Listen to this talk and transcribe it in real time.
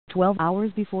12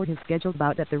 hours before his scheduled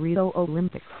bout at the Rio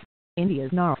Olympics,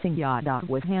 India's Narsingh Yadav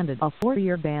was handed a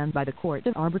 4-year ban by the Court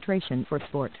of Arbitration for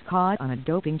Sport caught on a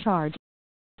doping charge.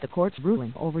 The court's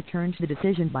ruling overturned the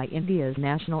decision by India's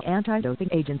National Anti-Doping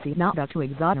Agency WADA to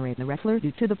exonerate the wrestler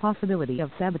due to the possibility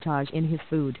of sabotage in his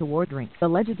food or drink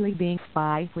allegedly being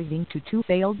spiked, leading to 2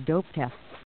 failed dope tests.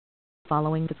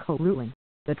 Following the court ruling,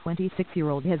 the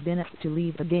 26-year-old has been asked to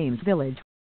leave the Games Village.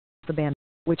 The ban,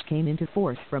 which came into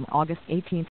force from August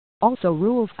 18, also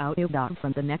rules out Yadav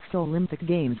from the next Olympic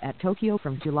Games at Tokyo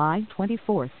from July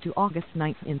 24 to August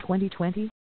 9 in 2020.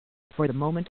 For the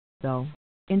moment, though,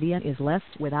 India is left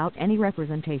without any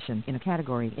representation in a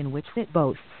category in which it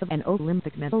boasts of an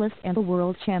Olympic medalist and a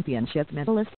World Championship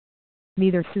medalist.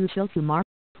 Neither Sushil Kumar,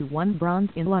 who won bronze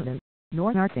in London,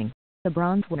 nor Narsingh, the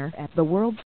bronze winner at the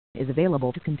Worlds, is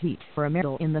available to compete for a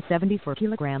medal in the 74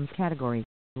 kilograms category,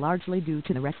 largely due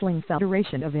to the Wrestling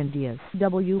Federation of India's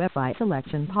WFI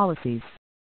selection policies.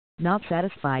 Not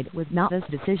satisfied with WADA's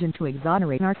decision to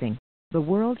exonerate Narsingh, the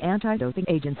World Anti-Doping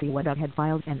Agency WADA had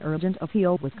filed an urgent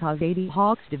appeal with CAS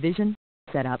Hawks Division,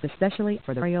 set up especially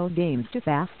for the Rio Games to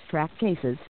fast-track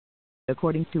cases.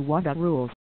 According to WADA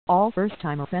rules, all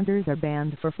first-time offenders are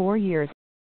banned for 4 years.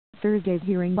 Thursday's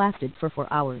hearing lasted for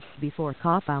 4 hours before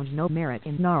CAS found no merit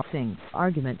in Narsingh's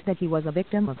argument that he was a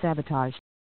victim of sabotage.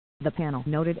 The panel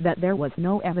noted that there was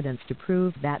no evidence to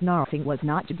prove that Narsingh was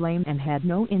not to blame and had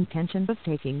no intention of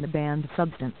taking the banned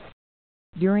substance.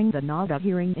 During the WADA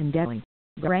hearing in Delhi,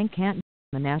 Grant Canton,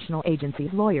 the national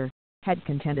agency's lawyer, had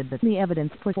contended that the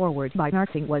evidence put forward by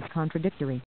Narsingh was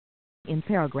contradictory. In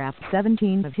paragraph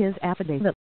 17 of his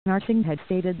affidavit, Narsingh had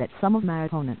stated that some of my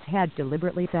opponents had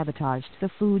deliberately sabotaged the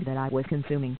food that I was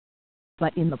consuming.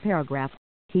 But in the paragraph,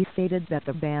 he stated that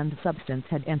the banned substance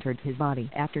had entered his body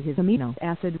after his amino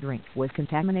acid drink was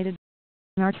contaminated.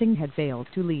 Narsingh had failed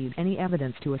to leave any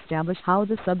evidence to establish how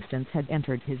the substance had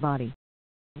entered his body.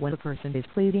 When a person is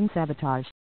pleading sabotage,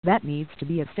 that needs to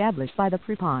be established by the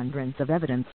preponderance of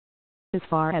evidence. As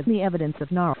far as the evidence of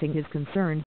Narsingh is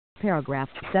concerned,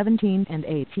 paragraphs 17 and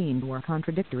 18 were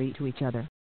contradictory to each other.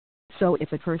 So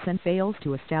if a person fails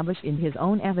to establish in his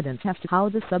own evidence as to how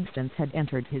the substance had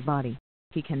entered his body,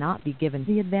 he cannot be given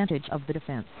the advantage of the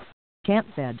defense. Kant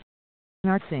said.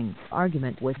 Narsingh's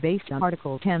argument was based on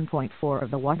Article 10.4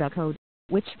 of the WADA Code,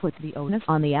 which puts the onus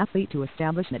on the athlete to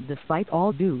establish that despite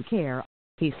all due care,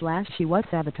 he/she was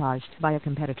sabotaged by a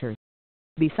competitor.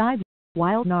 Besides,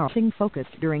 while Narsingh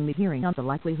focused during the hearing on the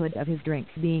likelihood of his drink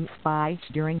being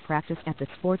spiked during practice at the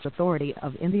Sports Authority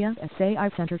of India SAI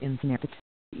Centre in Connecticut,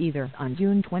 either on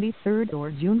June 23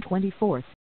 or June 24,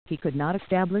 he could not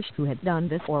establish who had done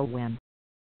this or when.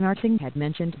 Narsingh had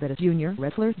mentioned that a junior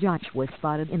wrestler Josh was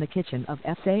spotted in the kitchen of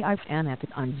SAI's Connecticut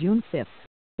on June 5,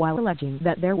 while alleging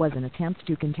that there was an attempt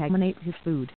to contaminate his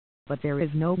food, but there is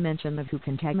no mention of who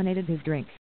contaminated his drink.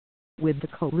 With the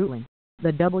court ruling,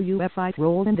 the WFI's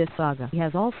role in this saga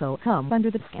has also come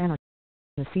under the scanner.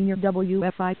 The senior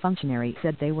WFI functionary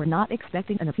said they were not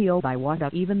expecting an appeal by WADA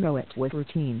even though it was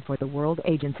routine for the World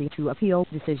Agency to appeal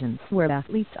decisions where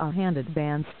athletes are handed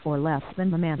bans for less than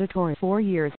the mandatory 4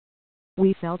 years.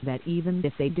 We felt that even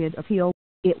if they did appeal,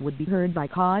 it would be heard by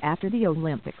CAS after the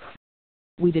Olympics.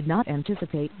 We did not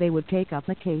anticipate they would take up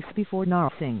the case before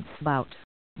Narsingh's bout,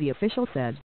 the official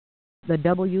said. The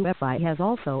WFI has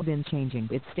also been changing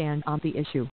its stand on the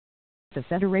issue. The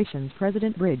Federation's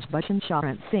president Brijbhushan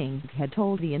Sharan Singh had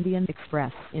told the Indian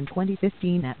Express in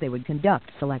 2015 that they would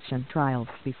conduct selection trials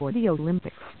before the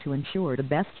Olympics to ensure the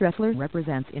best wrestler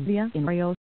represents India in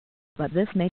Rio. But this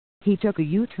May, he took a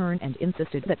U-turn and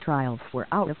insisted that trials were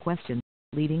out of question,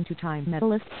 leading to time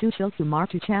medalist Sushil Kumar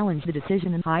to challenge the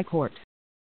decision in High Court.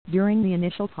 During the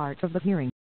initial part of the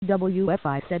hearing,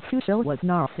 WFI said Sushil was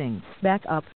Narsingh's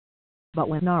backup. But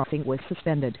when Narsingh was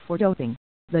suspended for doping,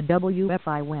 the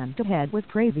WFI went ahead with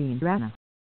Praveen Rana.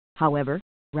 However,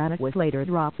 Rana was later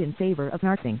dropped in favor of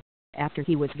Narsingh, after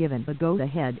he was given the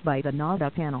go-ahead by the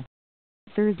WADA panel.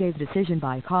 Thursday's decision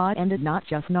by CAS ended not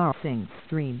just Narsingh's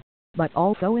dream, but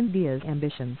also India's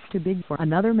ambitions to bid for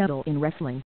another medal in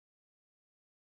wrestling.